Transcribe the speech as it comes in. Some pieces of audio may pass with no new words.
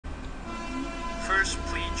First,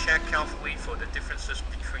 please check carefully for the differences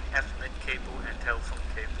between Ethernet cable and telephone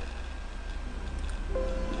cable.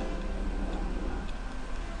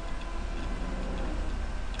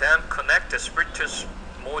 Then connect the splitter's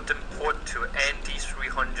modem port to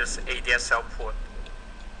ND300's ADSL port.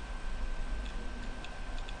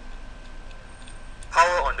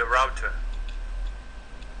 Power on the router.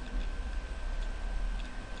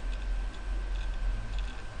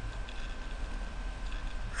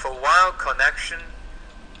 For wire connection,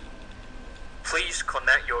 please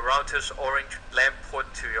connect your router's orange LAN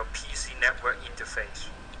port to your PC network interface.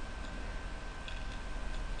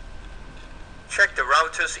 Check the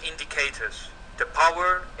router's indicators. The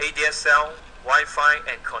power, ADSL, Wi-Fi,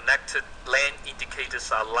 and connected LAN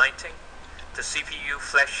indicators are lighting. The CPU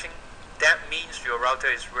flashing. That means your router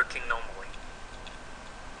is working normally.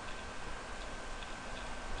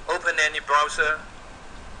 Open any browser.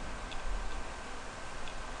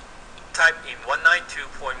 Type in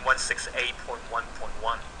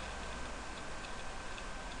 192.168.1.1.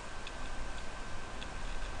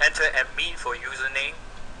 Enter admin for username,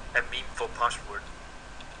 admin for password.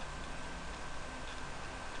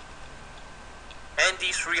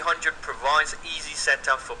 ND300 provides easy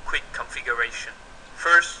setup for quick configuration.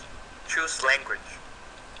 First, choose language.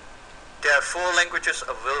 There are 4 languages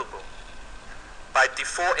available. By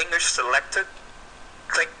default English selected,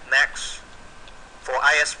 click Next. For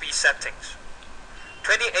ISP settings,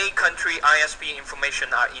 28 country ISP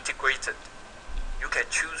information are integrated. You can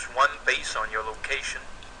choose one based on your location.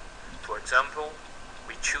 For example,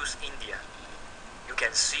 we choose India. You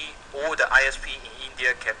can see all the ISP in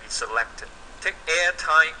India can be selected. Take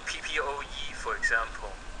airtime PPOE for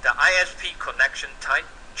example. The ISP connection type,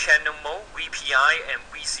 channel mode, VPI and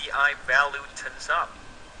VCI value turns up.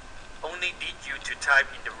 Only need you to type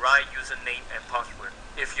in the right username and password.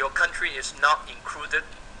 If your country is not included,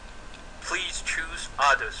 please choose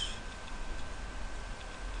Others.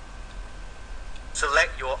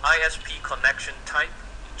 Select your ISP connection type,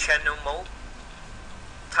 channel mode,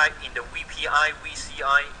 type in the VPI,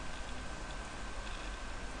 VCI,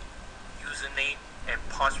 username and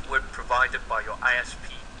password provided by your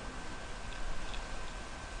ISP.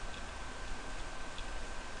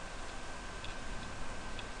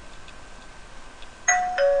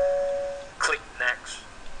 Click Next.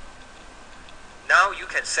 Now you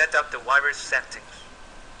can set up the wireless settings.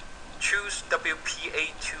 Choose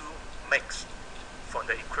WPA2 Mix for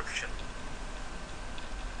the encryption.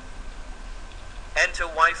 Enter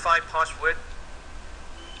Wi-Fi password.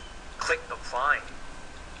 Click Apply.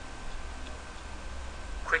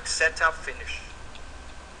 Quick setup finish.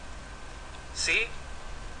 See?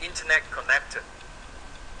 Internet connected.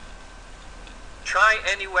 Try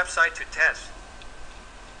any website to test.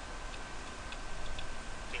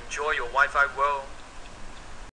 Enjoy your Wi-Fi world.